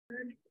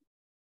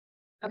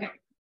Okay.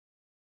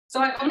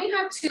 So I only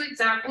have 2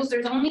 examples.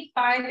 There's only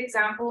 5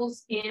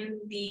 examples in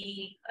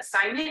the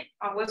assignment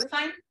on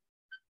WebAssign.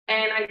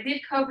 And I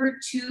did cover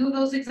 2 of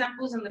those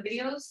examples in the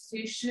videos. So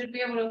you should be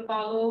able to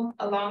follow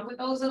along with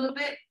those a little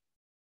bit.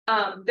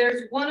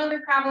 There's one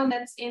other problem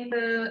that's in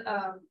the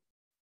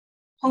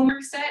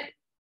homework set,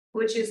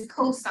 which is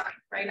cosine,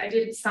 right? I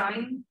did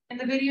sine in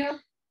the video,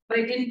 but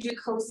I didn't do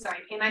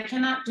cosine. And I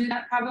cannot do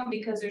that problem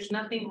because there's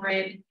nothing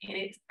red in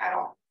it at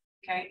all,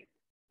 okay?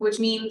 Which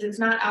means it's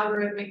not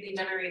algorithmically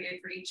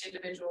generated for each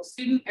individual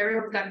student.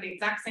 Everyone's got the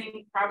exact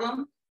same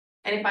problem.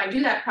 And if I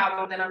do that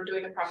problem, then I'm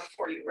doing the problem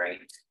for you, right?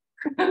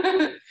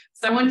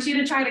 So I want you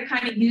to try to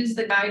kind of use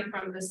the guide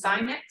from the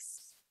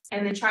SineX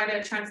and then try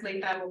to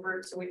translate that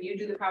over to when you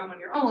do the problem on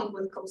your own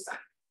with cosine,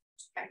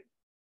 okay?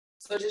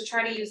 So just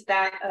try to use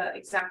that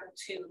example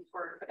too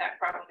for that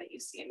problem that you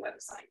see in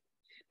WebAssign.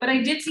 But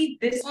I did see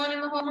this one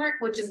in the homework,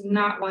 which is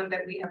not one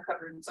that we have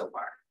covered so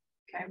far,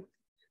 okay?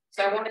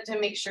 So I wanted to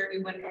make sure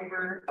we went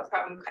over a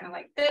problem kind of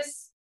like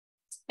this.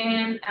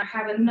 And I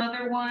have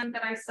another one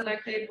that I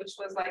selected, which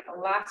was like a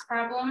last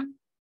problem.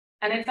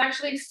 And it's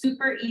actually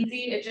super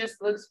easy. It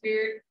just looks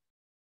weird,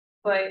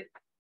 but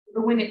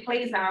when it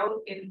plays out,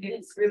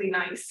 it's really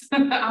nice.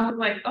 I was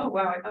like, oh,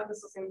 wow, I thought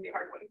this was going to be a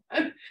hard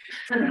one.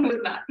 And it was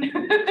not.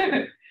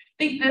 I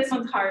think this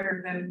one's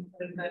harder than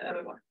the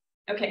other one.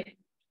 Okay,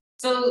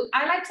 so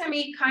I like to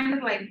make kind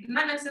of like,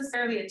 not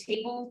necessarily a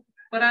table,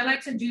 but I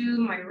like to do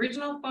my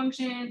original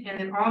function and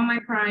then all my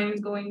primes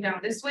going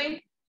down this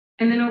way.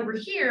 And then over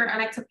here, I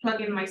like to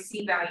plug in my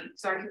C value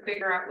so I can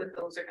figure out what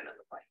those are going to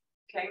look like,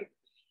 okay?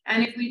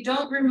 And if we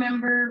don't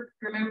remember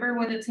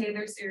what the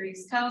Taylor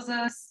series tells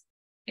us,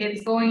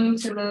 it's going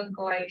to look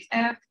like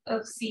f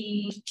of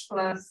c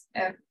plus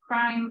f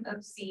prime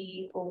of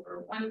c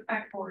over 1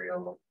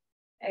 factorial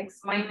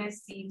x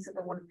minus c to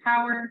the 1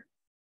 power.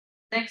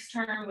 Next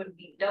term would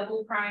be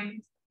double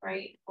prime,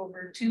 right,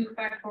 over 2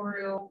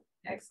 factorial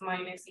x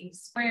minus e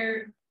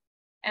squared,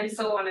 and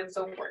so on and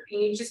so forth.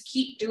 And you just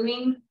keep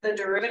doing the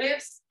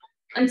derivatives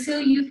until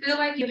you feel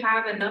like you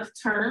have enough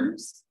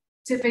terms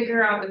to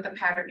figure out what the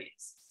pattern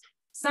is.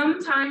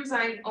 Sometimes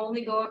I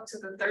only go up to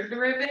the 3rd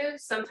derivative.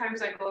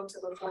 Sometimes I go up to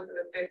the 4th or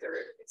the 5th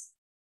derivatives.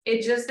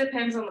 It just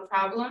depends on the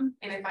problem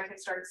and if I can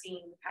start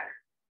seeing the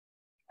pattern.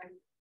 Okay.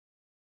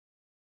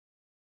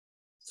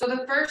 So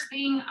the first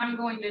thing I'm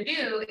going to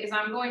do is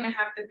I'm going to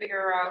have to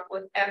figure out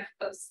what f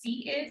of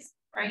c is,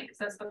 right? Because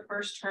that's the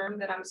first term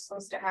that I'm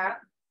supposed to have.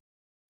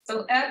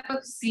 So f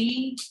of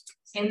c,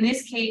 in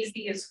this case,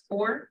 c is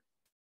 4,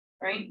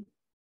 right?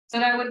 So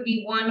that would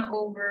be 1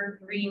 over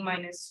 3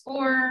 minus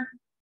 4,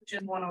 which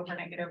is 1 over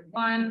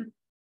 -1,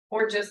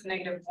 or just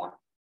 -1.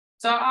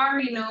 So I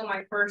already know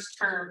my first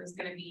term is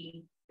going to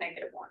be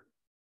 -1.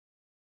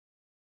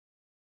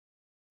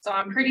 So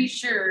I'm pretty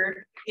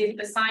sure if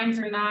the signs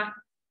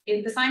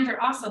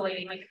are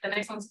oscillating, like if the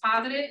next one's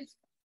positive,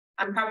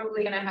 I'm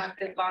probably going to have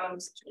the bottom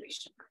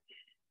situation.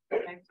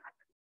 Okay.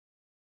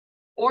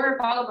 Or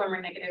if all of them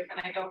are negative, then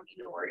I don't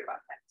need to worry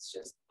about that. It's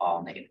just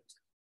all negative.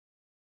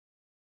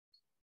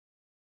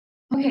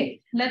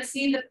 Okay, let's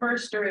see the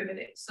first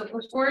derivative. So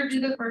before I do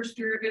the first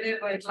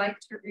derivative, I'd like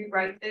to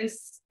rewrite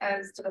this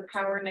as to the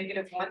power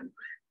 -1.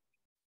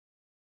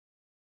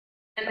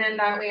 And then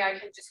that way I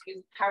can just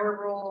use power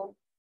rule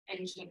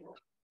and chain rule,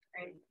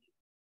 right?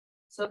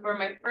 So for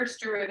my first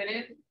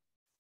derivative,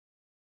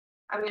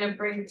 I'm going to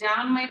bring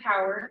down my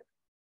power,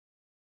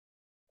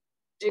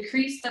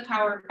 decrease the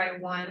power by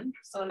 1,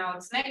 so now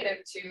it's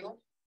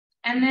 -2,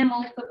 and then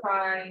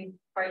multiply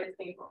by the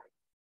same rule.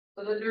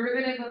 So the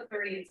derivative of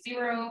 30 is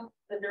 0,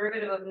 the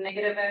derivative of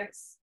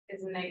 -x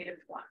is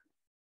 -1.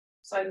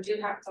 So I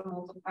do have to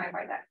multiply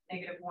by that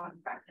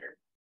 -1 factor.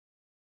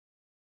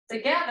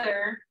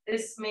 Together,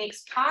 this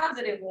makes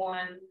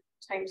 +1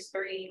 times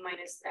 3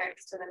 minus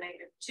x to the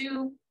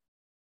 -2,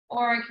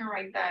 or I can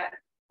write that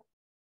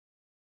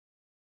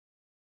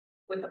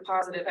with the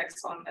positive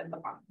exponent at the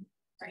bottom,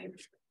 right?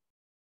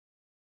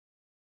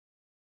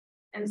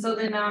 And so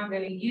then now I'm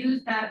going to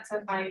use that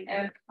to find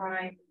f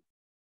prime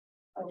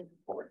of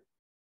 4.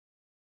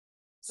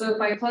 So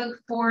if I plug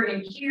 4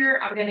 in here,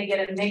 I'm going to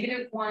get a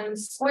 -1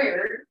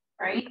 squared,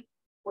 right?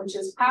 Which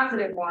is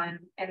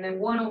 +1, and then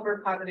 1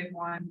 over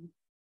 +1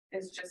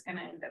 is just going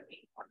to end up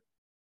being 1.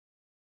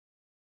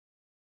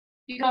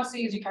 You can also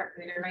use your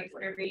calculator, right?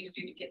 Whatever you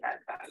do to get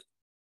that value.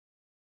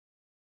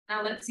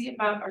 Now let's see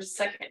about our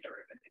second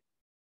derivative.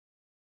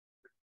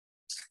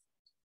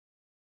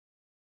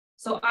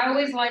 So I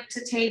always like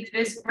to take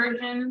this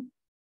version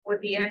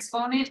with the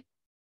exponent.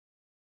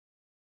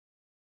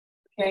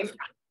 Okay.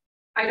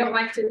 I don't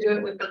like to do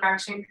it with the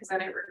fraction because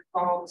then it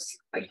involves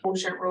like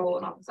quotient rule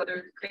and all this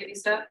other crazy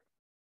stuff.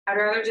 I'd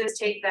rather just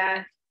take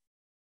that,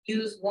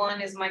 use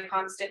 1 as my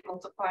constant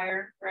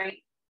multiplier,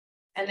 right?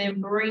 And then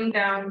bring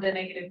down the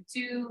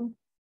 -2,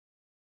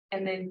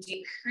 and then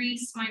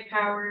decrease my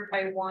power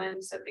by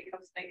 1, so it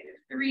becomes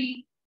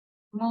 -3,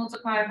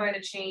 multiply by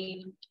the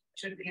chain,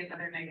 should be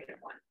another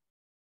 -1.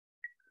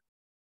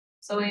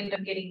 So I end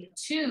up getting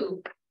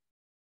 2,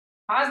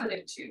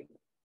 +2,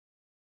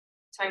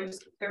 times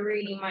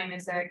 3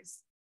 minus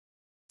x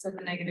to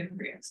the negative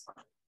 3x,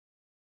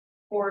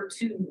 or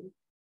 2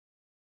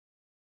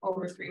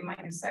 over 3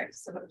 minus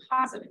x to the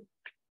positive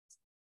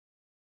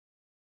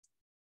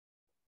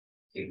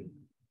 2.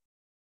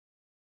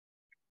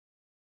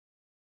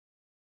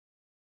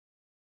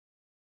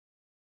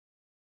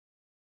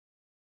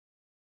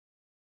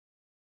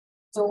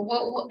 So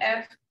what will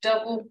f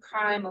double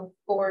prime of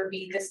 4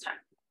 be this time?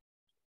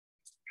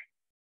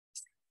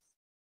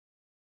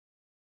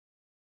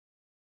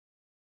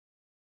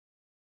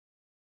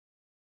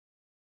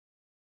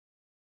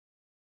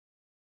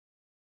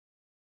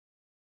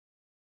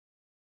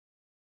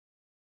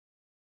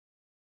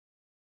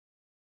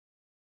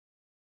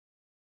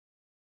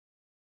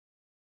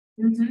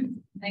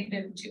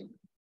 -2.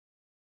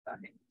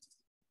 Okay.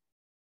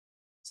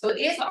 So it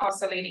is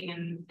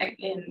oscillating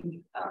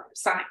in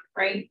sign,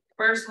 right?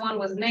 First one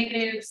was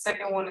negative,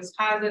 second one is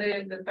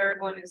positive, the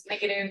third one is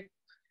negative.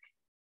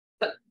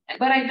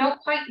 But I don't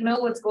quite know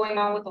what's going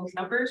on with those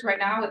numbers. Right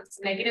now it's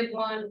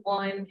 -1,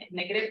 1, and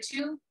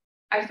 -2.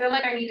 I feel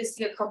like I need to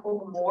see a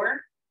couple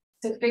more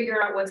to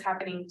figure out what's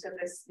happening to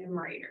this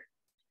numerator.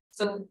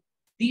 So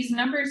these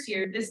numbers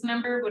here, this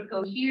number would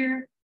go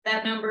here,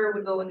 that number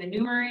would go in the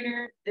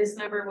numerator, this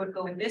number would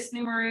go in this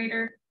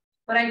numerator,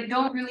 but I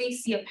don't really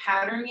see a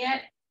pattern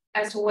yet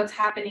as to what's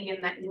happening in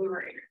that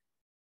numerator,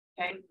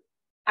 okay?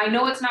 I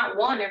know it's not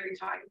 1 every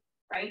time,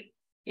 right?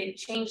 It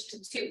changed to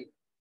 2,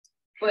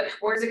 but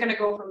where's it gonna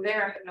go from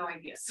there? I have no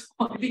idea. So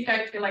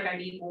I feel like I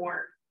need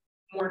more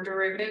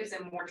derivatives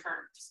and more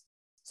terms.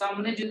 So I'm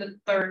gonna do the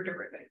third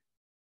derivative.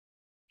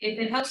 If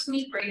it helps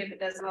me, great. If it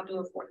doesn't, I'll do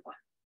a fourth one.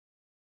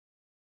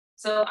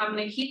 So I'm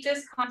gonna keep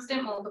this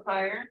constant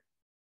multiplier.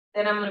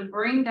 Then I'm gonna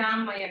bring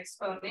down my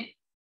exponent.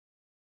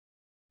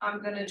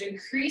 I'm gonna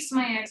decrease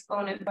my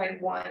exponent by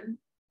 1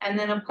 and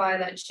then apply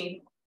that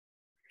chain.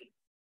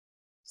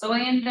 So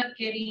I end up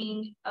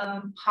getting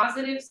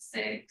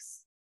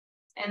 +6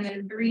 and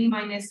then 3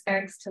 minus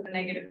x to the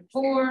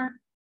 -4,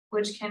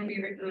 which can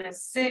be written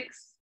as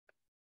 6,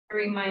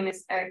 3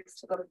 minus x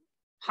to the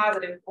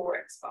 +4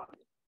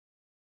 exponent.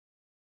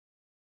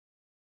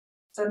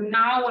 So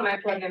now when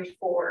I plug in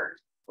 4,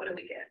 what do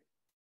we get?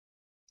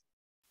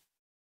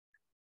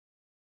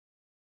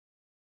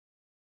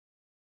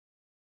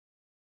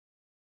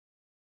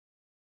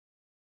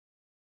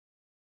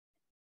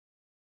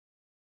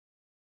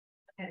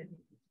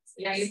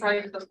 Yeah, you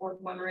probably did the fourth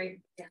one,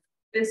 right? Yeah.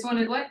 This one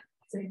is what?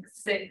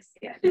 6.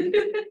 Yeah.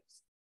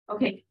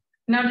 Okay.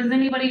 Now, does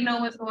anybody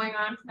know what's going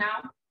on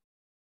now?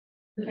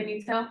 Can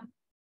you tell?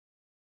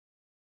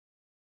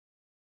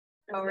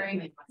 All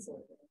right.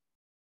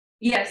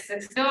 Yes,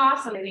 it's still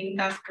oscillating,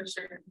 that's for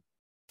sure.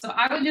 So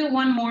I would do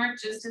one more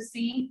just to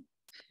see.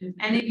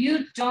 And if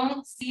you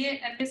don't see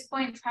it at this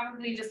point, it's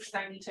probably just because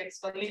I need to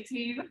explain it to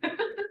you.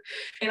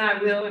 And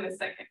I will in a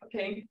second,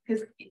 okay?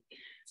 Because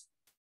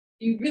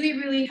you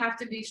really have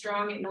to be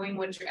strong at knowing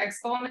what your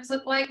exponents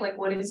look like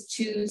what is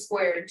 2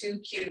 squared, 2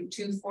 cubed,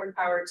 2 4th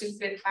power, 2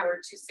 5th power,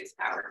 2 6th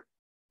power.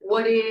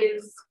 What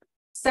is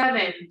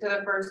 7 to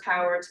the 1st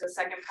power, to the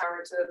 2nd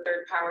power, to the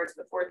 3rd power, to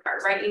the 4th power,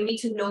 right? You need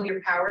to know your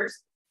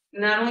powers.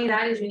 Not only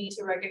that is you need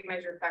to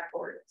recognize your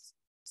factorials.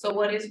 So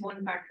what is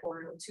 1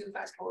 factorial, 2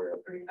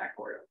 factorial, 3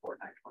 factorial, 4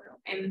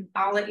 factorial? And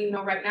I'll let you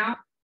know right now,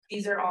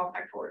 these are all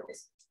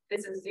factorials.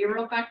 This is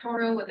 0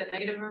 factorial with a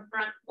negative in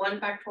front, 1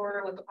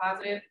 factorial with a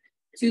positive,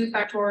 2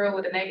 factorial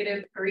with a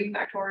negative, 3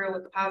 factorial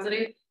with a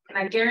positive, and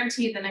I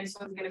guarantee the next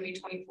one's going to be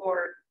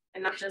 24,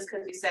 and not just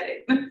because you said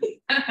it.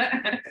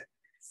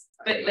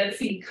 But let's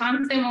see,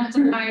 constant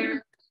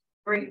multiplier,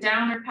 break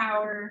down our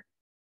power,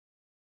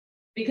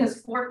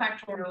 because 4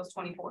 factorial is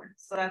 24.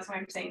 So that's why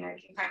I'm saying I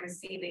can kind of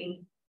see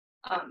the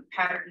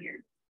pattern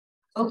here.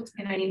 Oh,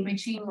 and I need my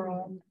chain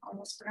rule.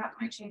 Almost forgot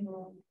my chain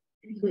rule.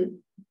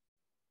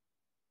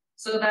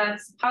 So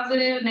that's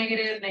positive,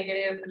 negative,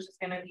 negative, which is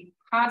going to be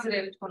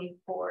positive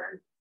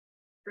 24.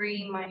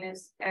 3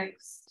 minus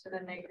x to the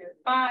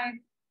 -5,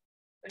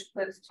 which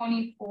puts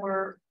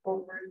 24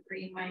 over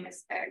 3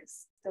 minus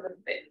x to the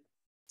 5th.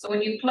 So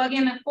when you plug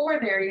in a 4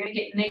 there, you're going to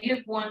get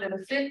 -1 to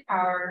the 5th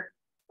power,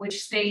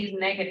 which stays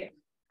negative,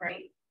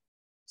 right?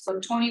 So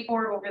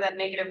 24 over that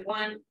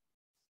 -1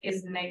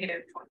 is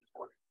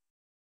 -24.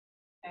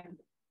 Okay.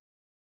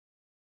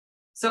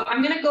 So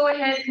I'm going to go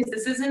ahead, because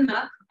this is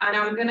enough, and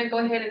I'm going to go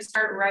ahead and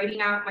start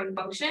writing out my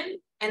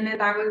function, and then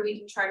that way we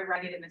can try to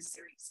write it in a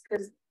series,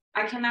 because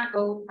I cannot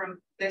go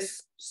from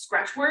this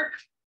scratch work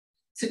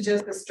to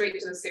just the straight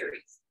to the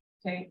series,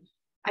 okay?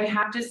 I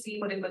have to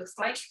see what it looks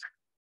like,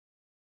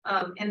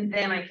 and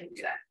then I can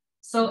do that.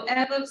 So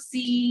f of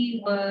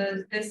c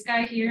was this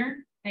guy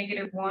here,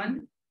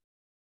 -1,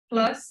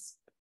 plus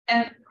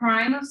f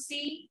prime of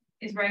c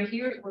is right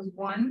here, it was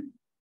 1.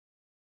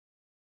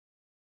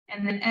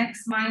 And then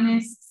x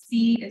minus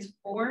c is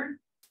 4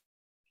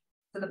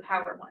 to the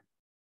power 1.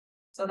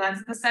 So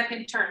that's the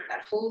second term.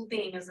 That whole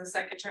thing is the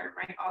second term,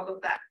 right? All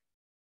of that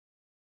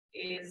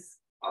is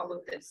all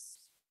of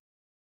this.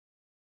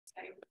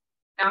 Okay.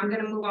 Now I'm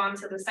going to move on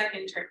to the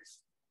second term.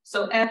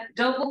 So f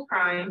double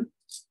prime,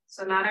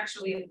 so not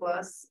actually a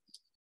plus,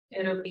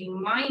 it'll be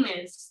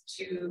minus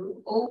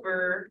 2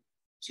 over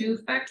 2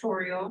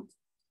 factorial,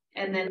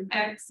 and then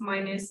x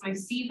minus my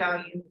c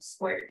value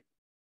squared.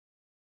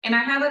 And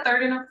I have a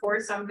third and a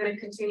fourth, so I'm going to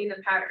continue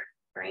the pattern,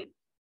 right?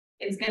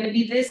 It's going to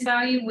be this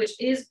value, which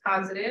is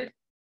positive,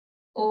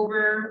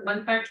 over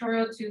 1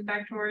 factorial, 2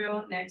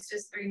 factorial, next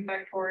is 3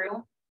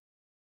 factorial,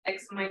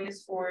 x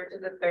minus 4 to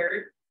the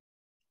third.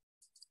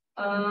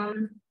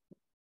 Am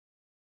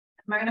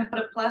I going to put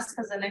a plus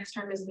because the next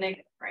term is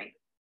negative, right?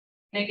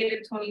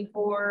 Negative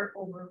 24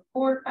 over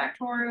 4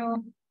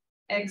 factorial,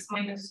 x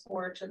minus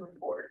 4 to the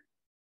fourth.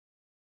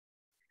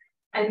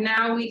 And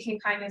now we can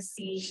kind of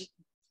see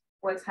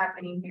what's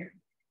happening here.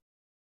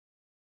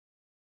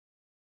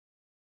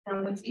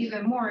 And what's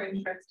even more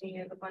interesting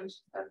is a bunch of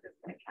stuff that's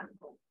going to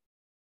cancel.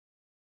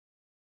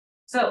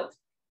 So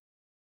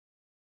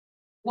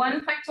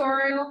 1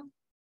 factorial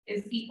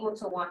is equal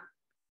to 1.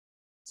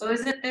 So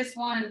isn't this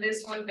one and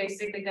this one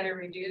basically going to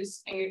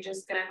reduce, and you're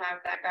just going to have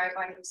that guy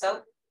by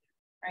himself,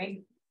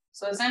 right?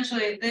 So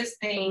essentially this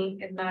thing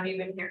is not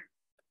even here.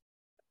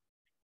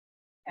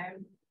 Okay.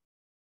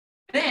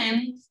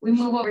 Then we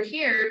move over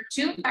here,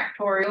 2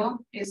 factorial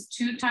is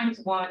 2 times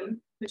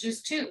 1, which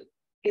is 2.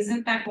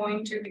 Isn't that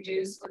going to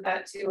reduce with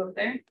that 2 up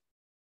there?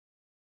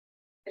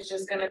 It's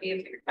just going to be a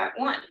big fat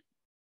 1.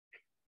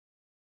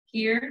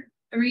 Here,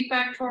 3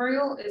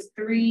 factorial is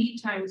 3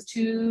 times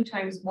 2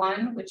 times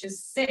 1, which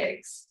is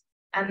 6.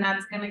 And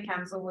that's going to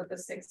cancel with the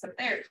 6 up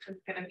there. So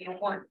it's going to be a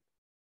 1.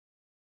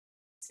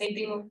 Same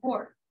thing with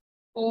 4.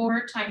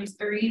 4 times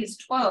 3 is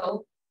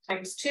 12,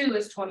 times 2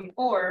 is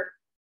 24,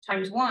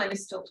 times 1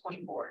 is still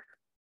 24.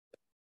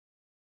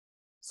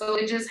 So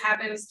it just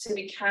happens to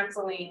be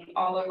canceling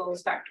all of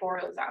those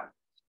factorials out.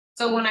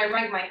 So when I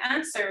write my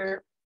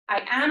answer,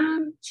 I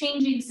am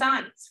changing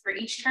signs for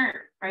each term,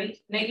 right?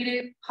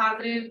 Negative,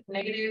 positive,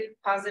 negative,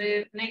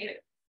 positive, negative.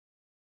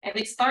 And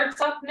it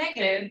starts off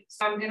negative,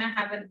 so I'm gonna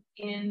have an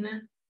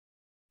n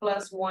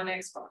plus 1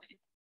 exponent.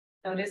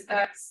 Notice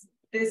that's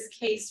this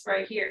case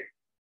right here.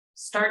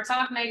 Starts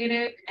off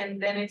negative,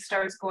 and then it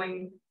starts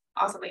going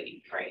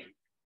oscillating, right?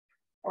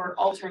 Or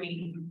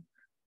alternating.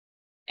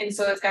 And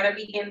so it's gotta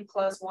be n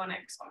plus 1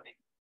 exponent.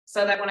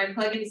 So that when I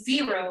plug in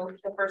 0,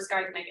 the first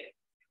guy is negative,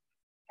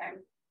 okay?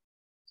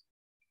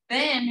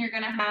 Then you're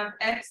gonna have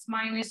x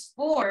minus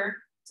 4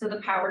 to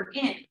the power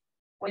n.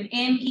 When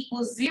n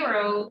equals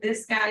 0,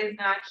 this guy is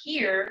not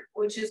here,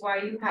 which is why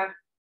you have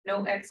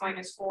no x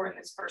minus 4 in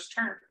this first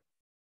term.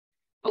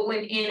 But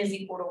when n is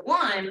equal to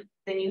 1,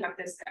 then you have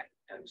this guy,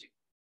 don't you?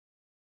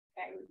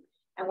 Okay.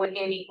 And when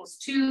n equals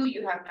 2,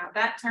 you have now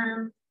that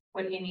term.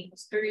 When n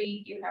equals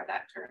 3, you have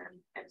that term,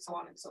 and so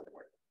on and so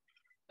forth.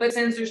 But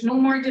since there's no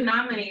more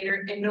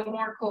denominator and no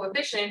more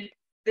coefficient,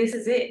 this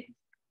is it.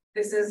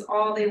 This is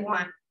all they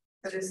want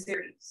for this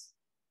series.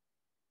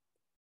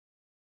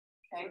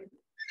 Okay.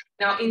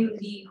 Now in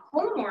the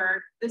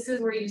homework, this is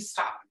where you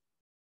stop.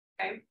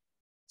 Okay.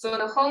 So in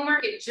the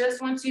homework, it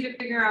just wants you to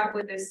figure out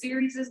what this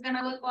series is going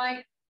to look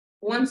like.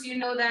 Once you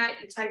know that,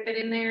 you type it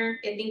in there.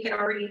 I think it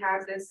already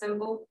has this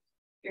symbol.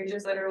 You're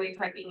just literally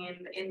typing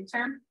in the end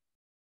term.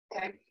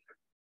 Okay.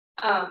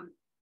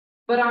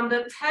 But on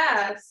the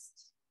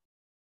test,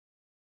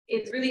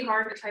 it's really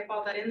hard to type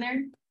all that in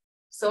there.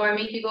 So I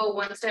make you go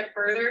one step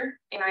further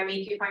and I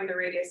make you find the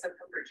radius of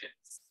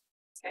convergence.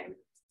 Okay.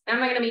 Now I'm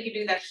not going to make you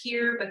do that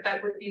here, but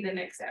that would be the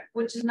next step,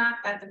 which is not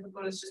that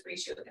difficult. It's just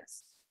ratio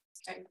test.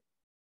 Okay.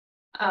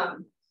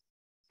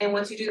 And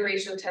once you do the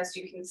ratio test,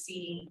 you can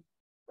see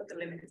what the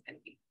limit is going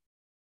to be.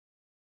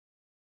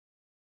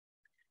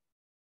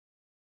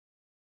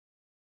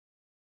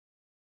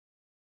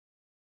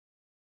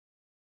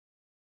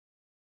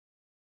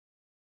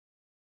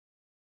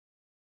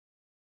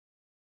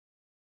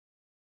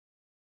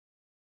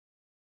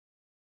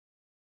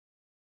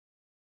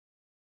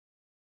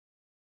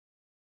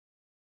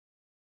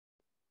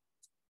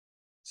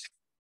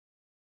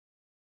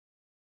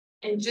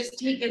 And just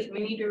take as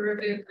many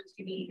derivatives as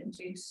you need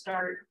to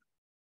start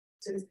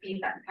to speed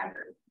that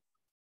pattern,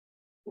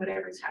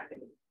 whatever's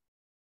happening.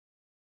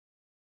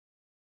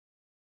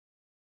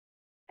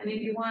 And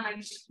if you want, I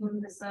can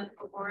clean this up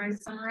before I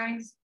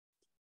summarize.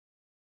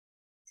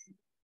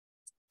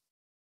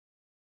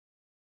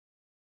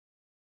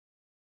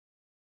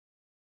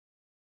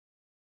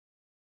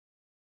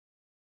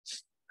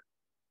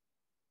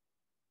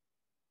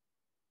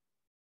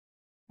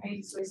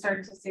 Right, so we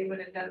start to see what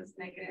it does,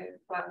 negative,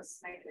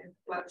 plus,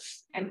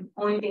 and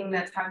only thing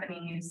that's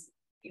happening is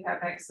you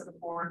have x to the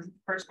fourth,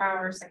 first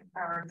power, second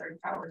power, third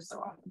power, so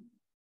on.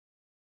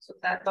 So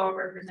that's all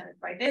represented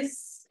by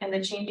this, and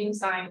the changing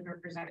sign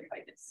represented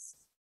by this.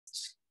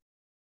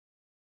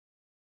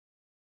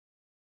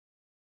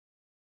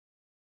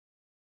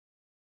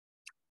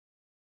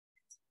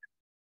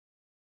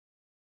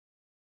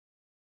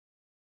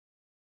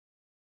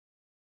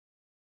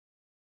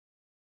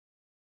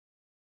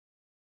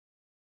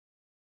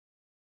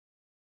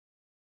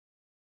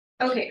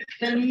 Okay,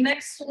 the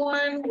next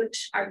one,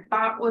 which I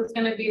thought was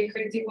going to be a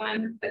crazy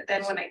one, but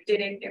then when I did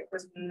it, it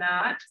was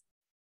not,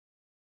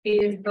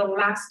 is the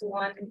last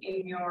one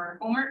in your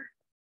homework.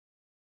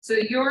 So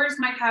yours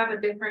might have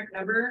a different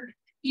number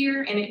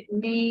here, and it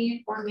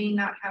may or may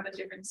not have a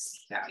different C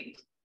value.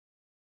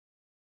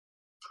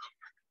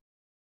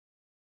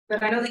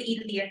 But I know the e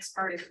to the x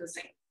part is the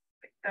same.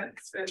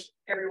 That's for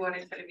everyone,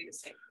 is going to be the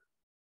same.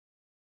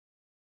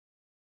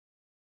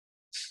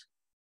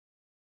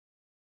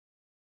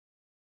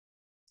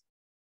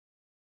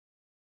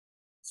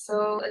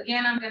 So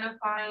again, I'm going to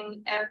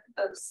find f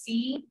of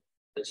c,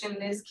 which in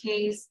this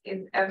case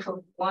is f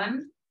of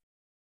 1.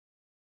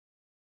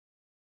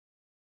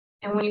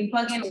 And when you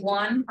plug in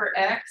 1 for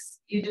x,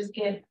 you just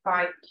get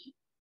 5e,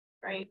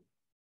 right?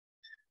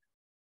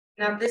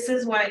 Now this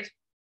is why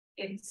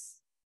it's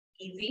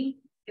easy,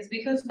 is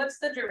because what's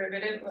the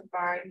derivative of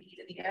 5e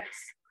to the x?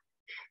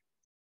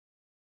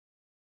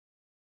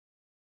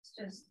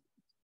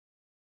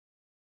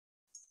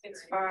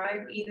 It's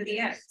 5e to the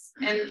x.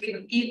 And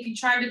if you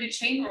try to do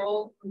chain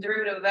rule, the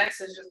derivative of x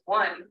is just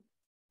 1.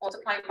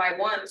 Multiplying by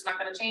 1 is not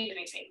going to change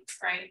anything,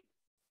 right?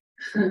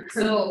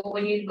 So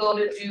when you go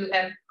to do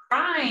f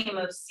prime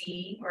of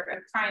c or f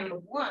prime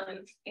of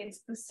 1,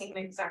 it's the same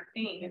exact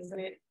thing, isn't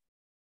it?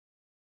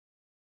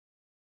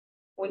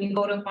 When you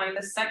go to find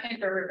the second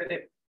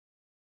derivative,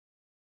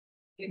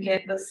 you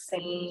get the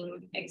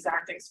same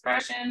exact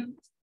expression.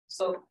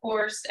 So of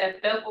course,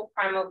 f double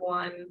prime of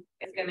 1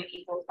 is going to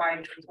equal 5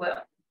 as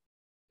well.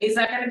 Is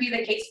that going to be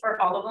the case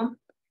for all of them?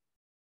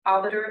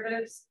 All the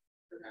derivatives?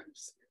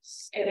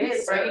 It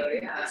is,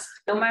 right? Yeah.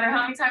 No matter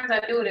how many times I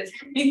do it, it's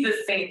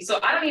the same. So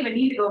I don't even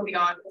need to go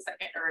beyond the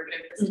second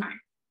derivative this time,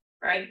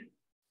 right?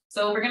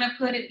 So we're going to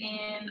put it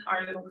in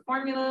our little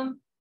formula.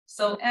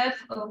 So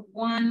f of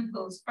 1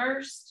 goes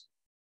first.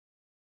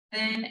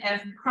 Then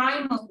f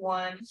prime of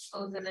 1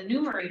 goes in the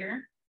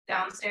numerator.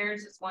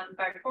 Downstairs is 1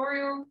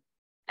 factorial.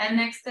 And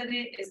next to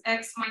it is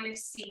x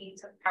minus c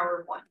to the power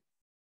of 1.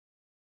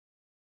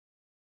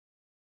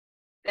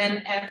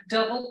 Then f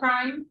double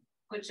prime,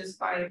 which is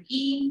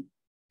 5e,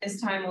 this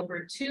time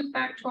over 2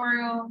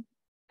 factorial,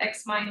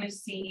 x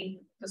minus c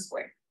to the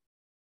square.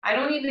 I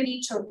don't even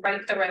need to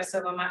write the rest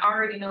of them. I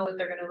already know what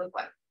they're going to look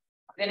like.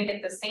 I'm going to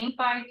get the same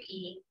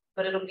 5e,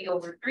 but it'll be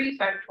over 3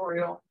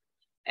 factorial,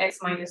 x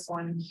minus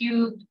 1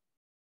 cubed,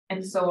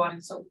 and so on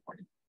and so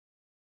forth.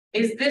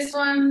 Is this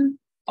one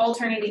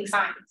alternating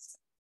signs?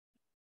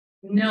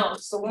 No.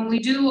 So when we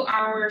do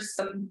our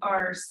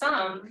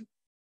summation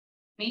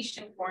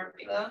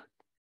formula,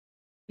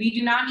 we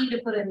do not need to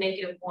put a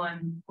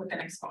 -1 with an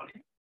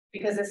exponent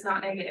because it's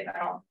not negative at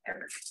all,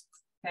 ever.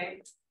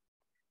 Okay.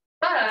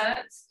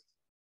 But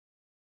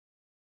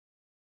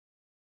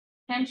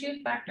can't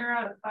you factor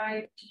out a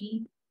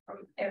 5e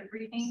from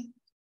everything?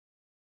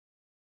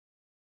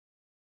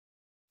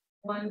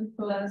 1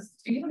 plus,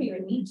 you don't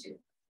even need to.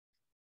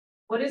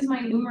 What is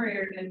my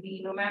numerator going to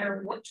be no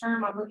matter what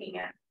term I'm looking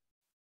at?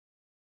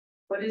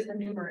 What is the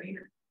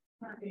numerator?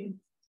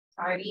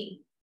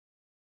 5e.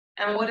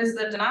 And what is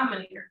the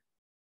denominator?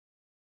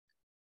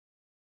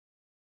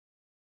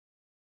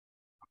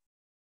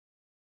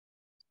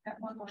 That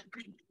one more.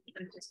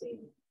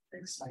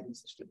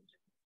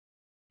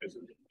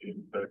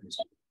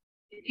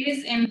 It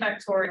is in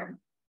factorial,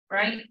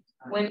 right?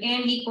 When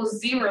n equals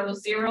 0,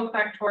 0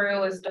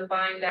 factorial is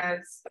defined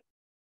as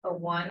a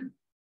 1.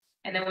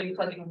 And then when you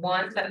plug in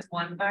 1, that's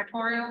 1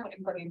 factorial. When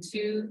you plug in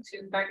 2,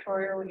 2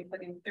 factorial. When you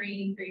plug in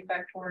 3, 3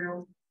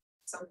 factorial,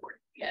 so forth.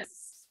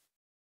 Yes.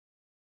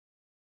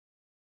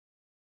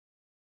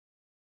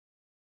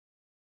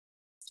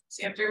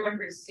 So you have to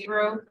remember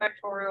 0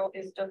 factorial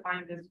is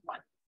defined as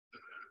 1.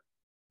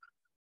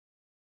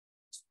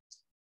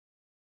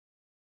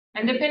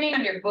 And depending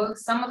on your book,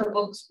 some of the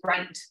books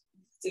write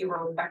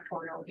 0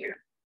 factorial here.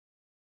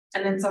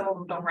 And then some of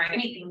them don't write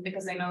anything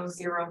because they know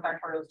 0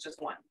 factorial is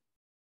just 1.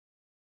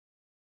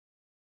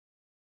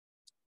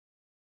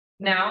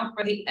 Now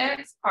for the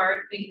x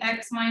part, the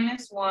x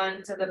minus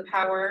 1 to the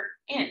power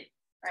n,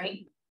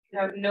 right? You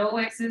have no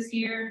x's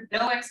here,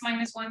 no x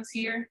minus 1's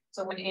here.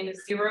 So when n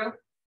is 0,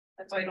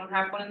 that's why you don't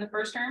have one in the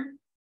first term.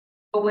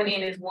 But when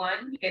n is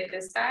 1, you get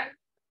this guy.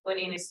 When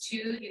n is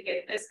 2, you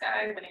get this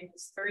guy. When n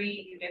is 3,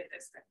 you get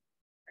this guy.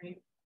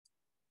 Right?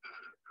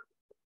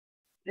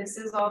 This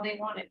is all they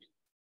wanted.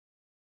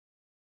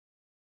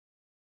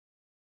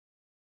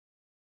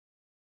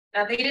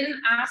 Now, they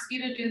didn't ask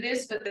you to do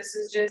this, but this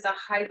is just a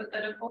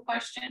hypothetical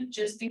question,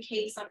 just in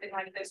case something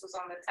like this was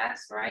on the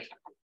test, right?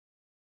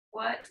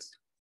 What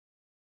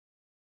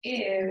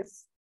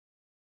is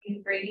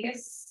the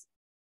radius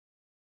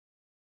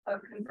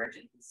of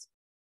convergence?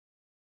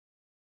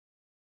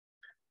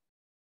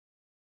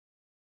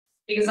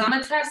 Because on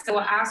the test, it will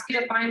ask you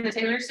to find the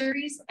Taylor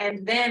series,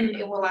 and then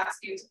it will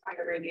ask you to find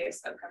the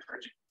radius of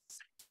convergence.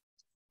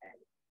 Okay.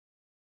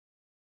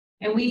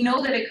 And we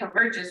know that it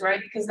converges,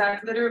 right? Because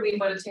that's literally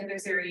what a Taylor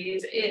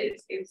series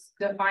is. It's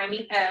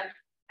defining f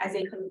as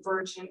a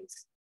convergent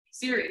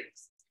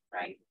series,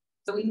 right?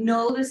 So we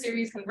know the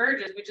series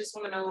converges. We just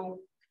want to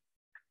know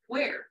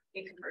where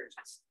it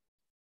converges,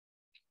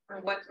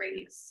 or what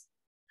radius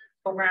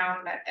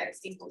around that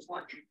x equals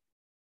 1.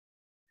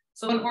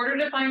 So in order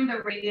to find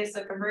the radius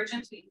of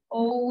convergence, we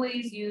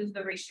always use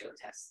the ratio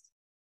test.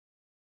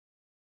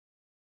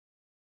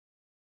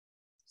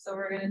 So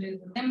we're gonna do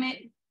the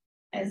limit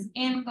as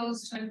n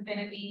goes to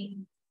infinity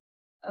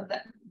of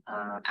the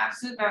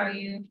absolute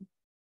value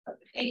of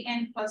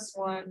an plus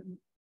 1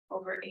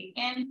 over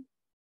an.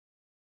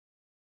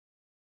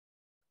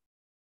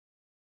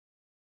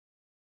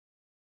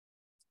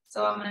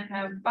 So I'm gonna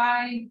have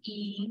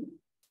 5e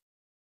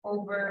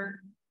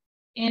over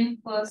n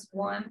plus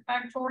 1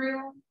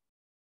 factorial,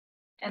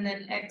 and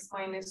then x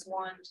minus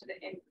 1 to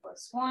the n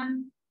plus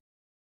 1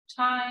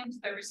 times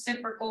the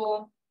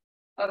reciprocal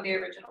of the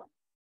original.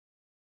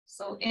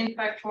 So n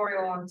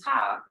factorial on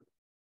top,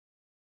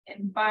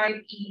 and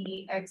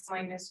 5e x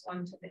minus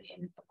 1 to the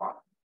n at the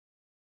bottom.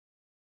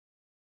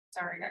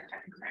 Sorry, I got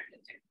kind of cramped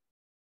into it.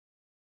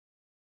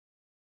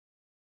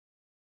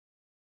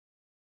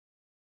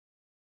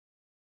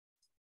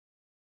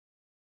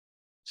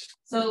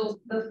 So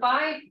the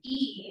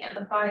 5e and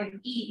the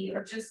 5e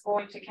are just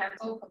going to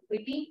cancel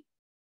completely.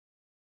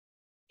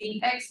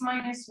 The x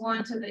minus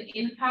 1 to the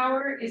n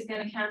power is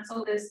going to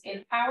cancel this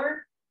n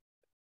power.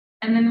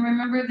 And then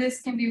remember,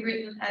 this can be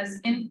written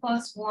as n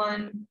plus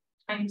 1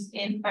 times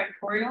n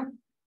factorial.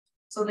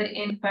 So the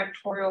n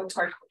factorial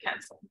part will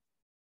cancel.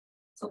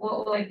 So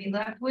what will I be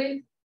left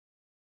with?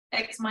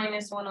 X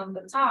minus 1 on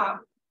the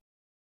top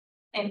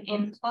and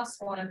n plus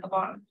 1 at the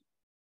bottom.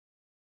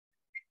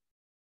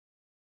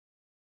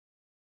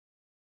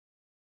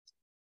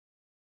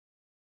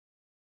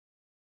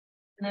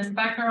 And then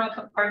factor out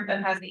the part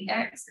that has the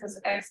x, because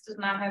x does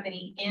not have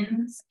any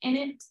n's in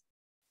it.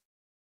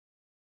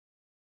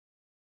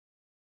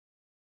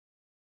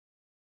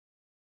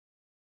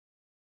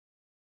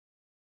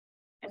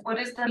 And what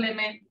is the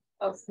limit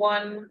of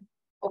 1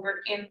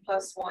 over n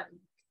plus 1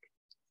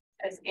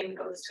 as n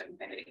goes to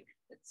infinity?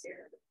 It's 0.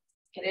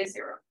 It is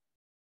 0.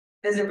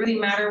 Does it really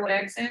matter what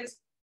x is?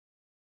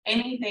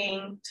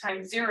 Anything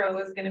times 0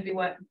 is going to be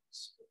what?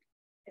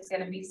 It's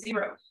going to be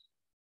 0.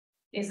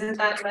 Isn't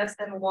that less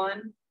than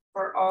 1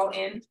 for all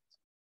n?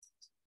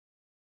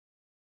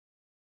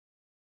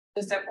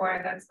 Just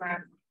FYI, that's math.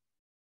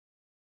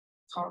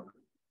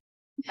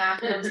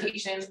 Math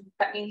notation,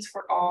 that means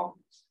for all.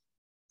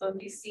 So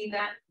if you see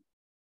that,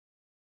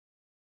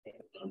 it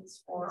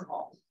means for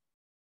all.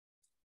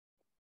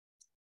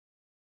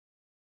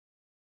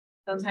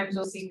 Sometimes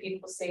you'll see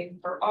people say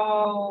for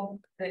all,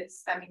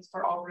 that means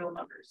for all real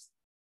numbers.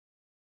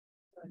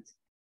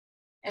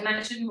 And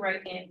that shouldn't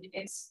write in,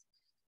 it's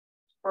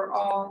for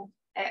all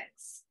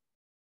x,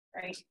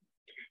 right?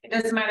 It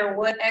doesn't matter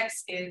what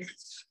x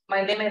is,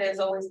 my limit is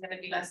always going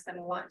to be less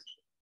than 1,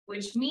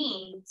 which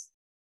means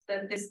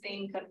that this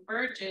thing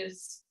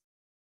converges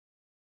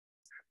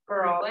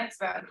for all x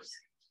values,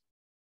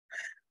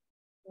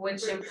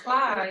 which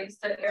implies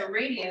that their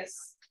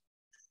radius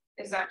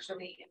is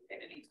actually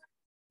infinity.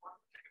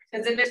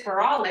 Because if it's for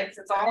all x,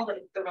 it's all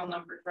the real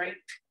numbers, right?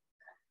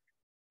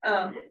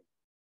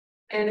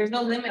 And there's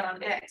no limit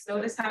on x.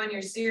 Notice how in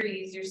your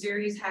series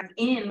has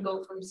n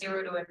go from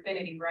 0 to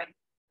infinity, right?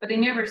 But they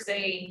never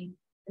say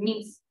it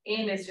means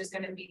n is just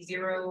going to be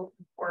 0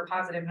 or a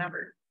positive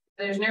number.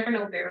 There's never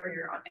no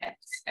barrier on x.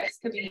 X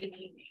could be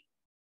anything.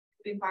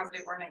 It could be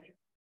positive or negative.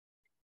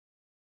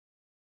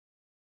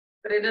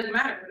 But it doesn't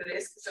matter what it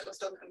is because it will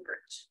still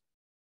converge.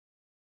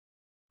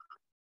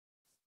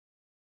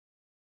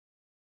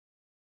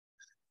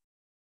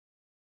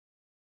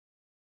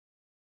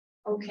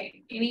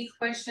 Okay, any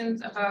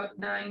questions about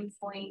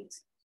 9.10?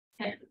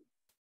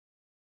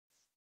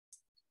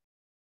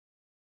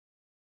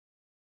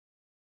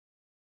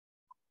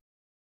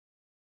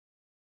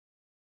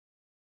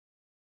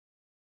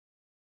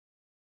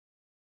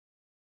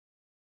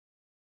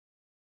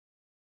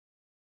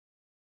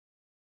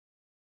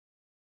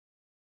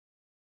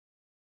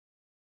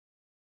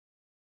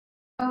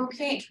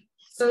 Okay,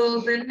 so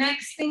the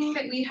next thing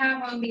that we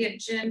have on the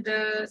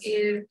agenda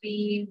is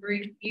the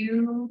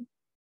review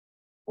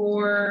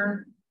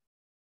for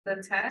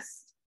the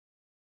test.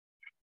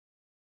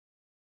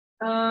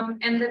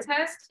 And the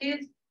test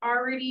is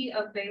already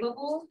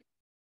available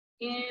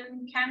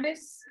in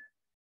Canvas,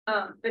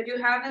 but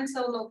you have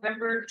until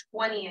November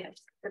 20th.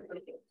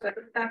 So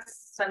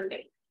that's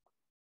Sunday.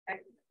 Okay.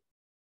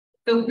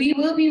 So we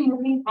will be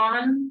moving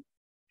on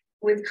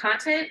with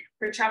content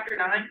for chapter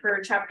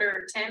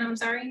 10, I'm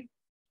sorry,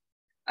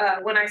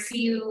 when I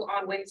see you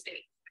on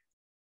Wednesday.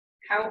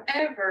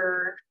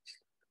 However,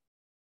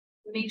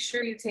 make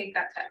sure you take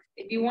that test.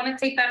 If you want to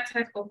take that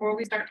test before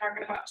we start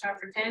talking about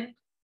chapter 10,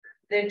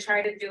 then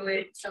try to do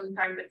it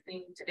sometime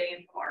between today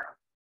and tomorrow,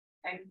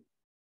 okay?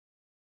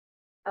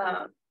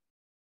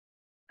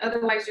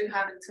 Otherwise, you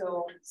have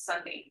until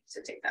Sunday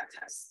to take that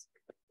test.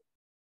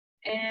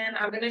 And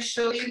I'm going to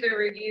show you the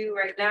review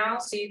right now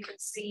so you can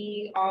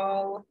see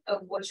all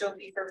of what you'll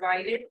be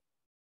provided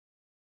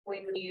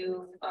when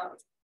you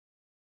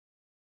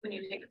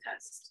take a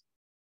test.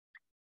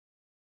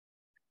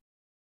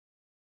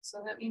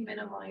 So let me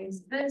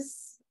minimize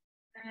this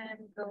and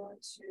go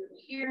to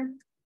here.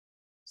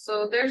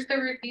 So there's the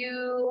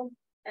review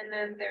and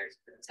then there's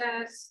the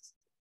test.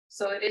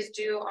 So it is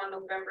due on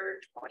November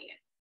 20th.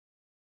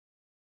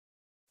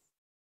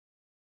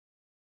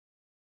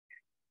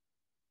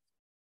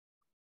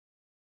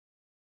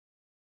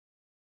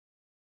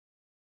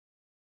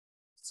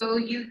 So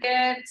you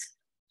get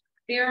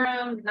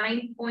theorem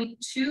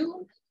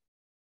 9.2,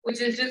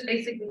 which is just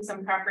basically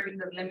some properties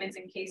of limits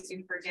in case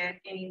you forget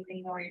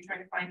anything while you're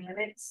trying to find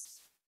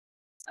limits.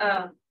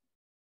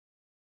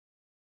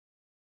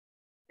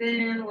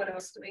 Then what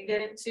else do we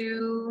get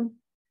into?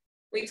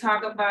 We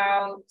talk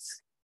about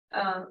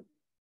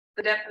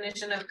the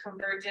definition of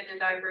convergent and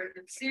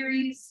divergent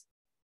series.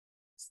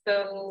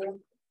 So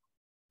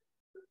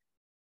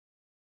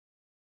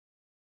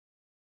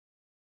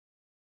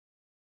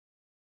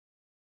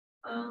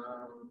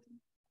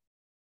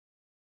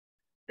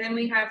then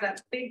we have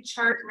that big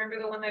chart.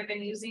 Remember the one I've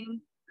been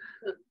using?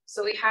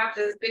 So we have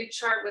this big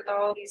chart with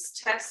all these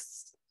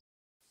tests.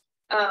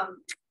 And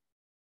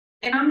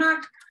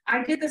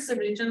I did the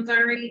submissions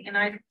already, and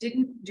I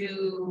didn't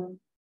do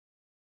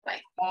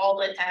like all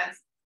the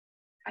tests.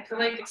 I feel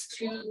like it's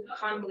too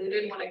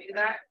convoluted when I do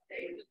that.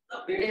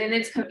 And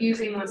it's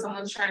confusing when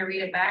someone's trying to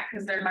read it back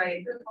because they're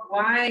like,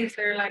 why is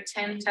there like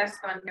 10 tests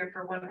on here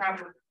for one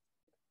problem?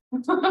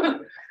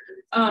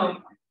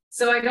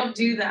 So I don't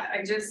do that.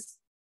 I just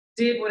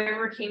did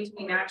whatever came to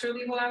me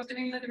naturally while I was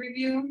doing the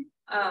review.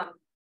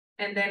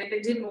 And then if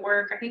it didn't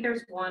work, I think there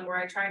was one where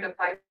I tried to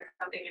apply for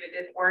something and it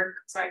didn't work.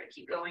 So I had to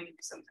keep going and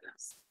do something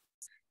else.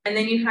 And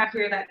then you have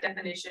here that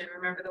definition.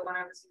 Remember the one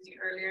I was using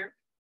earlier?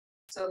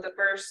 So the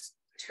first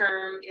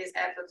term is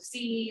f of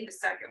c, the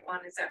second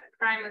one is f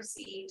prime of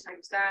c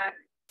times that.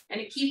 And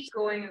it keeps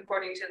going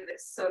according to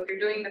this. So if you're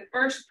doing the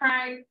first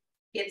prime,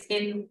 it's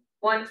in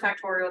 1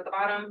 factorial at the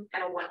bottom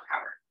and a 1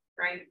 power,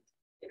 right?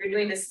 If you're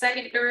doing the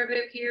second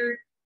derivative here,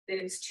 then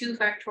it's 2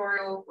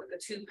 factorial with a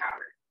 2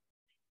 power.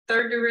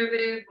 Third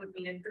derivative would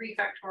mean a 3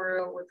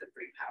 factorial with a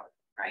 3 power,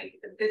 right?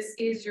 But this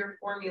is your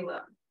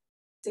formula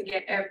to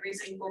get every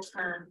single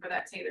term for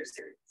that Taylor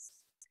series,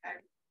 okay?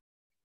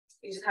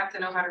 You just have to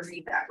know how to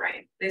read that,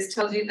 right? This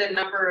tells you the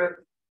number of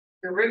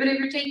derivative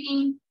you're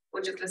taking,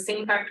 which is the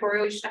same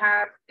factorial you should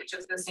have, which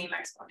is the same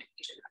exponent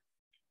you should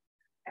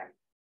have, okay?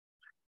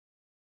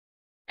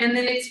 And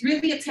then it's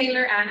really a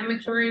Taylor and a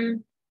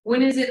Maclaurin.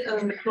 When is it a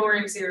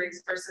Maclaurin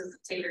series versus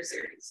the Taylor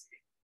series?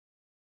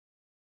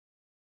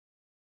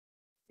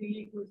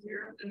 Equals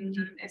 0.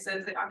 It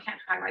says that I can't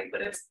highlight,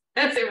 but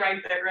that's it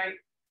right there, right?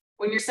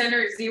 When your center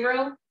is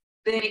 0,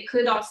 then it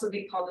could also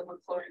be called a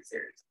Maclaurin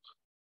series.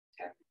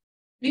 Okay.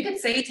 You could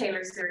say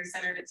Taylor series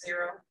centered at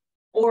 0,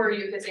 or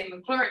you could say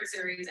Maclaurin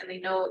series and they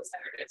know it's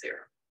centered at 0.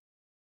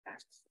 Okay.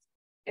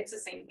 It's the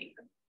same thing.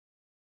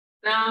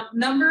 Now,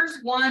 numbers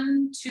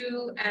 1,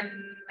 2, and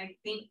I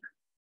think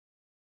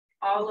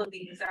all of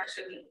these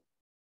actually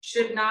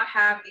should not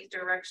have these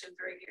directions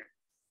right here.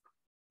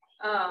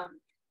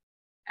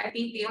 I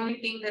think the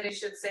only thing that it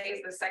should say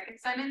is the second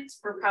sentence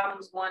for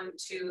problems 1,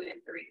 2,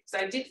 and 3. So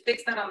I did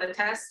fix that on the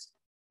test,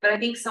 but I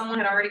think someone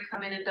had already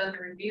come in and done the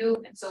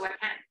review, and so I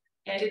can't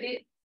edit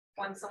it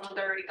once someone's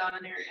already gone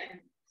in there and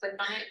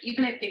clicked on it,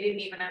 even if they didn't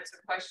even answer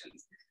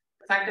questions.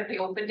 The fact that they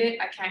opened it,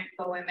 I can't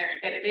go in there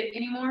and edit it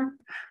anymore.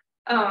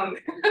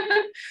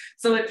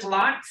 So it's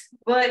locked,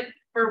 but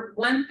for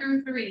 1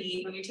 through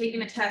 3, when you're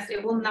taking a test,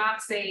 it will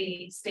not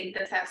say state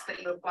the test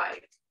that you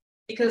applied.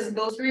 Because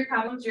those 3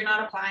 problems, you're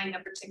not applying a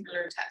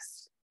particular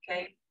test,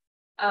 okay?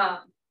 And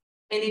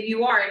if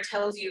you are, it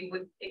tells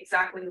you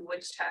exactly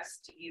which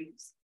test to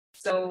use.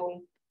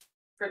 So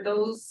for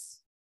those,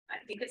 I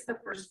think it's the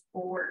first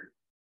 4,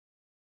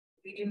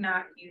 we do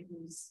not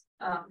use,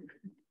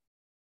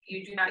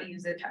 you do not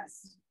use a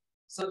test.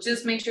 So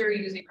just make sure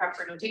you're using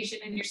proper notation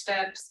in your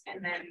steps,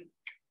 and then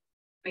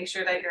make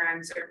sure that your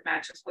answer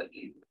matches what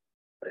you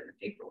put in the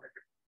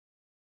paperwork.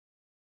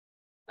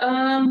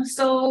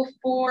 So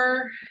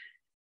for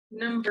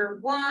number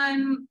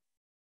 1,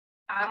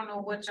 I don't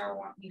know what y'all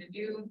want me to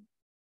do.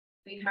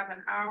 We have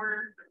an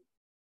hour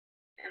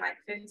and like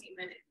 15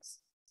 minutes.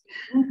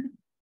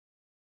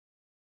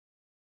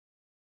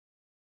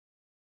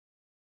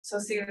 So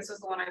see, this is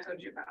the one I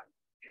told you about.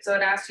 So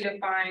it asks you to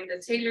find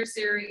the Taylor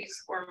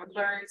series or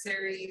Maclaurin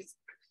series,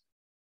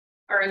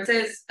 or it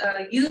says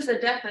use the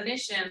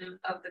definition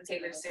of the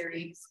Taylor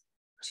series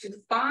to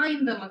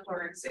find the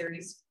Maclaurin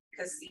series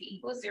because C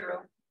equals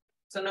 0.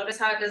 So notice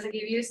how it doesn't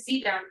give you a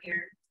C down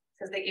here,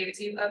 because they gave it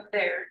to you up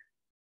there.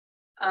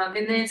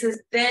 And then it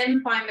says,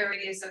 then find the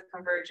radius of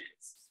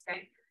convergence,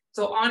 okay?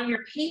 So on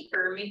your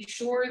paper, make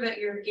sure that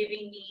you're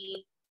giving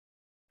me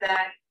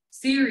that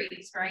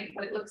series, right?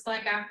 What it looks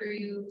like after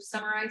you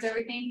summarize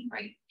everything,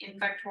 right? In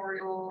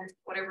factorial,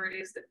 whatever it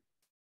is, the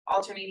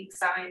alternating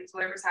signs,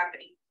 whatever's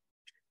happening.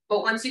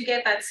 But once you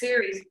get that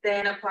series,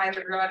 then apply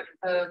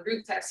the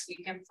group test, so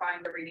you can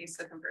find the radius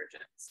of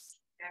convergence,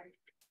 okay?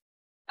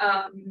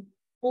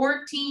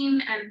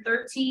 14 and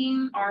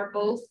 13 are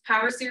both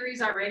power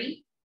series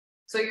already.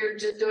 So you're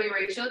just doing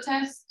ratio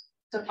tests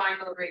to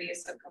find the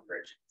radius of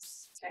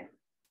convergence, okay?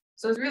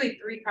 So it's really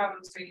 3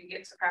 problems for you to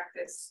get to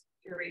practice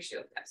your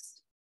ratio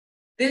test.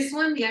 This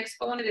one, the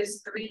exponent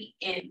is 3n,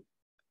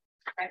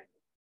 okay?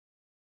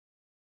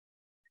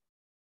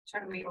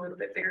 Trying to make it a little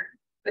bit bigger,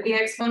 but the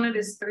exponent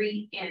is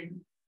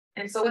 3n.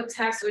 And so what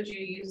test would you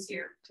use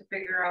here to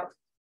figure out?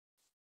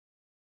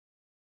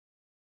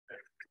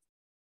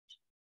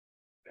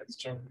 That's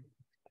true.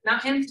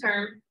 Not nth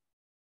term.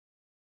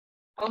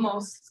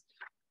 Almost.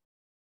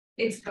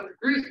 It's the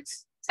root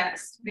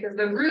test because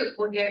the root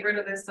will get rid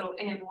of this little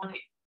n, won't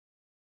it?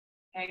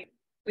 Okay.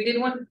 We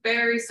did one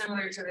very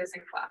similar to this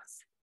in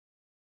class.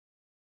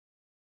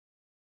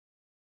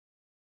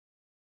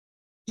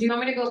 Do you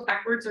want me to go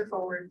backwards or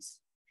forwards?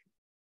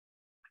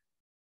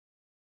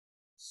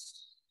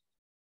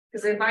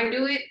 Because if I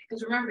do it,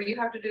 because remember, you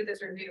have to do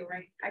this review,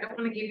 right? I don't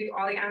want to give you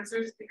all the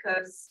answers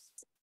because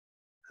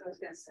I was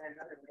gonna say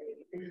another way.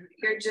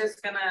 you're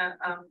just gonna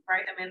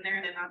write them in there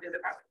and then I'll do the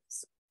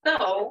problems.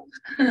 So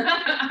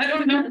I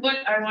don't know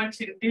what I want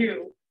you to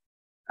do.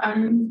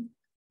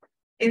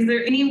 Is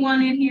there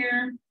anyone in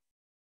here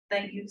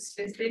that you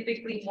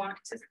specifically want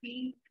to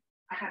see?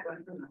 I had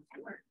one from my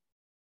work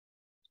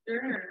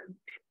Sure.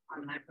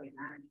 on 9.9,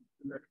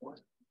 number 4.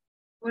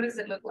 What does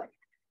it look like?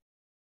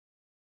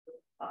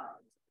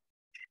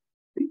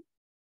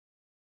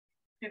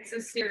 It's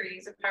a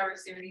series, a power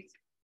series.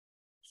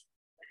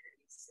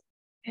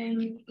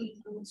 N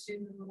equal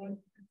to.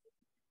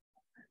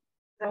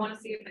 I want to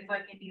see if it's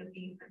like any of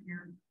these in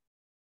here.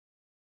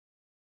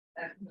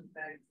 F of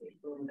x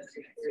equals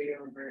 3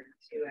 over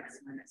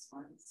 2x minus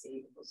 1,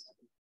 c equals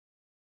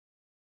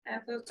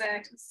F of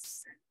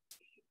x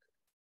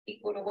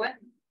equal to what?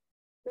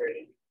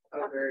 3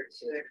 over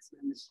 2x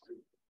minus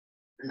 1.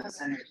 And the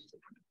center.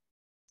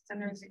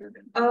 Center is equal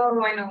to.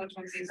 Oh, I know which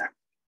ones these are.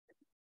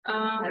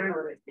 I don't know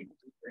what I think.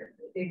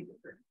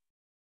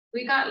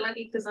 We got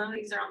lucky because none of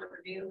these are on the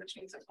review, which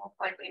means it's most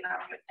likely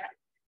not on the test.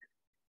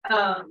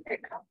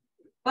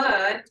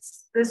 But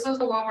this was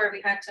the one where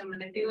we had to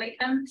manipulate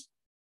them.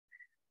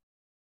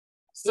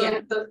 So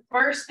Yeah. the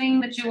first thing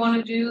that you want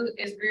to do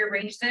is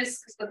rearrange this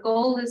because the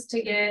goal is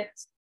to get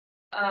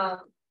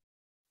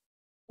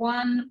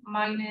 1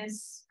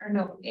 minus, or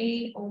no,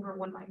 a over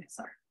 1 minus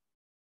r.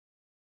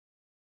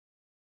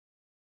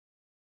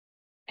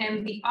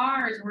 And the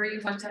r is where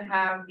you want to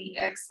have the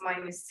x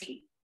minus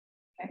c.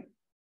 Okay.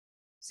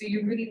 So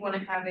you really want to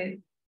have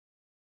it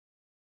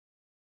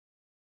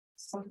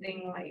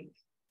something like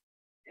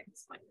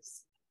x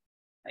minus,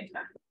 like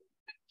that.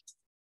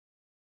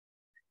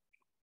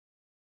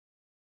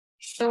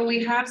 So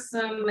we have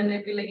some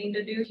manipulating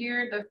to do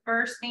here. The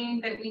first thing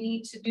that we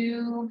need to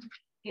do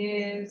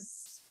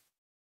is,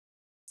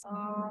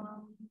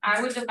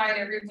 I would divide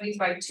everybody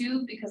by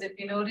 2 because if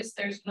you notice,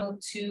 there's no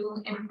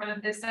 2 in front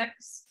of this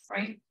x,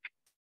 right?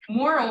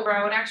 Moreover,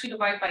 I would actually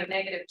divide by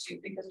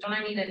 -2 because don't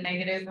I need a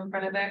negative in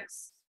front of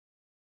x?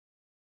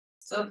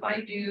 So if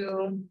I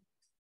do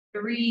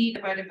 3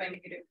 divided by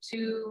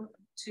 -2,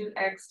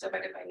 2x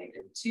divided by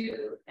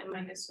 -2, and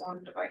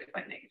 -1 divided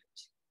by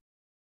 -2.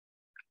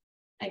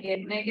 I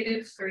get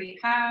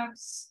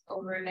 -3/2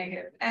 over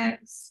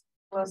 -x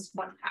plus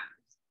 1/2.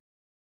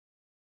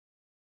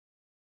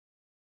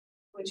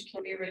 Which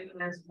can be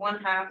written as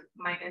 1/2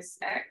 minus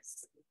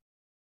x.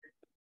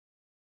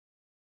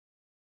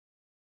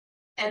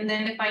 And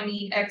then if I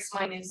need x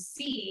minus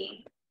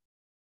c,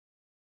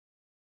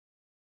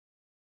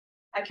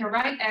 I can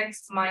write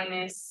x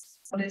minus,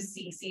 what is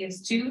c? C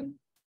is 2.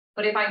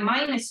 But if I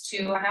minus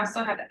 2, I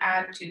also have to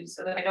add 2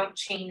 so that I don't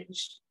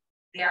change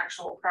the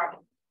actual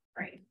problem,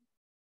 right?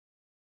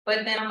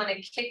 But then I'm going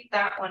to kick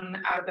that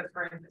one out of the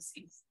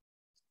parentheses.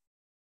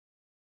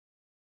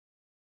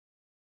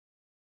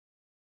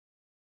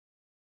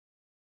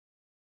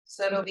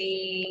 So it'll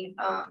be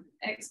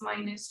x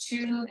minus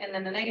 2, and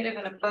then a negative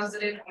and a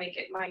positive will make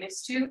it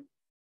 -2.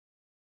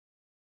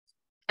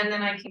 And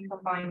then I can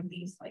combine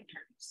these like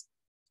terms.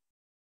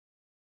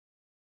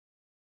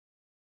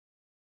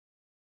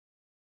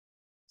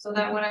 So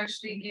that would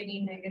actually give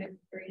me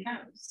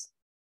 -3/2.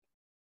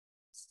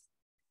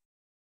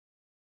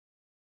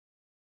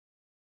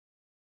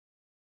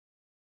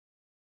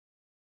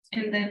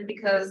 And then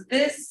because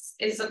this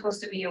is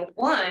supposed to be a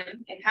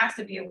 1, it has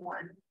to be a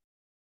 1.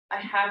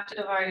 I have to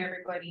divide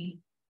everybody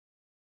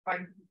by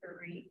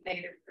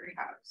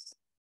 -3/2.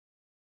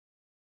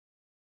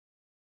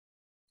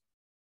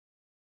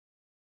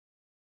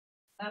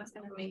 That's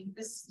going to make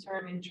this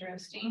term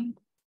interesting.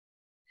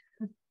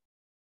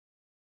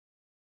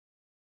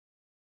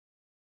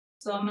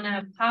 So I'm going to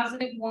have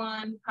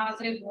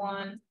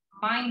 +1,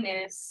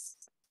 minus,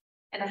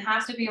 and it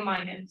has to be a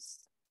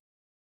minus.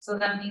 So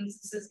that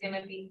means this is going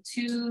to be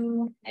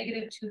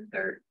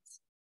 -2/3.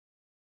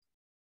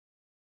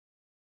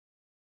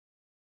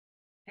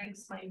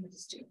 X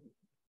minus 2.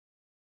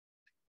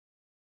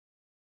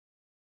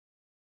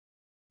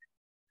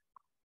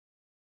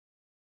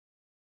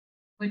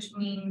 Which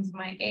means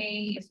my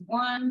A is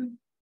 1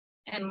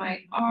 and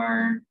my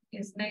R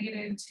is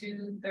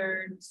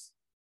 -2/3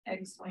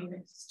 x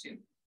minus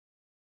 2.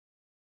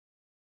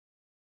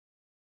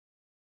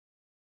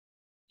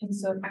 And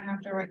so if I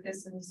have to write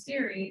this in a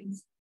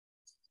series,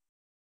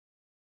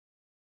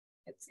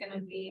 it's going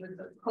to be with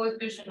the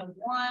coefficient of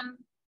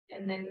 1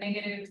 and then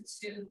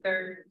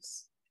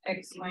 -2/3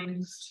 x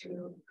minus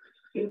 2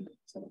 to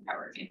the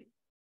power n.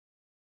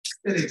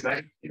 The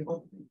dividing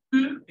symbol?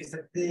 Is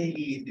that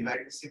the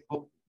dividing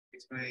symbol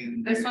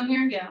between This one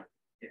here, yeah.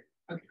 Yeah.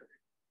 Okay.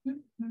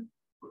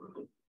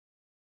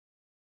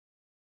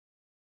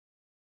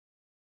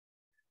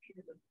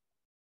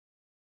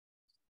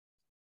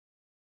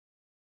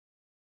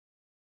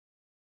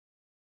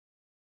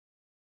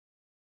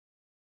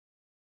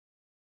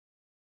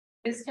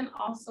 This can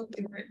also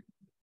be written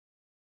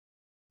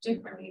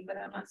differently, but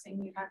I'm not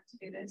saying you have to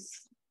do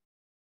this.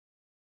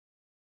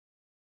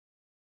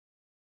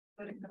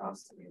 But it could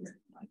also be written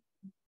like,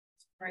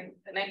 right,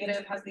 the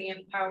negative has the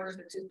n power,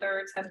 the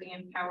 2/3 has the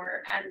n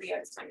power, and the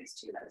x minus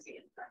 2 has the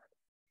n power.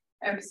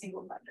 Every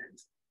single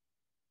quadrant.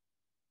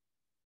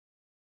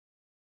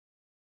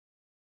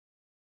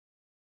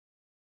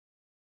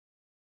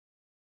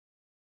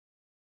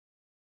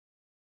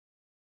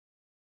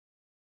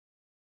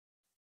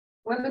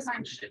 What the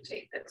sign should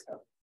take this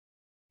up.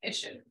 It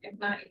should, if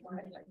not, you want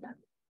it like that.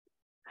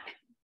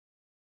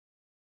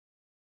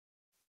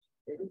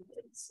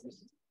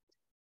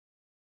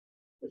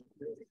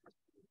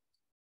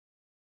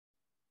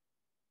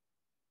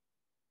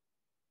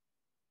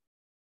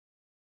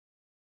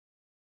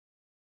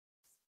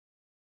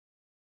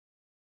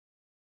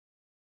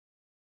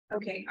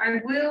 Okay,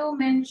 I will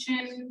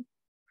mention.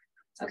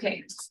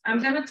 Okay,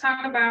 I'm gonna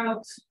talk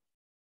about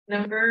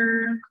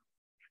number.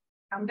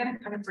 I'm gonna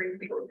kind of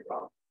briefly go through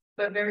all,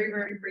 but very,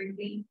 very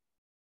briefly.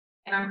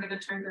 And I'm gonna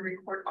turn the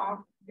record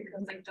off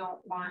because I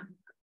don't want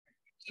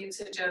you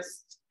to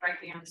just write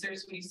the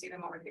answers when you see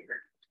them on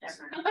paper.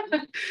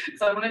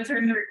 So I'm gonna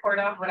turn the record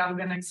off, but I'm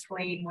gonna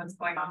explain what's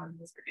going on in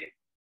this video.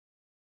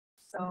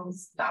 So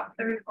stop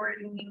the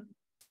recording.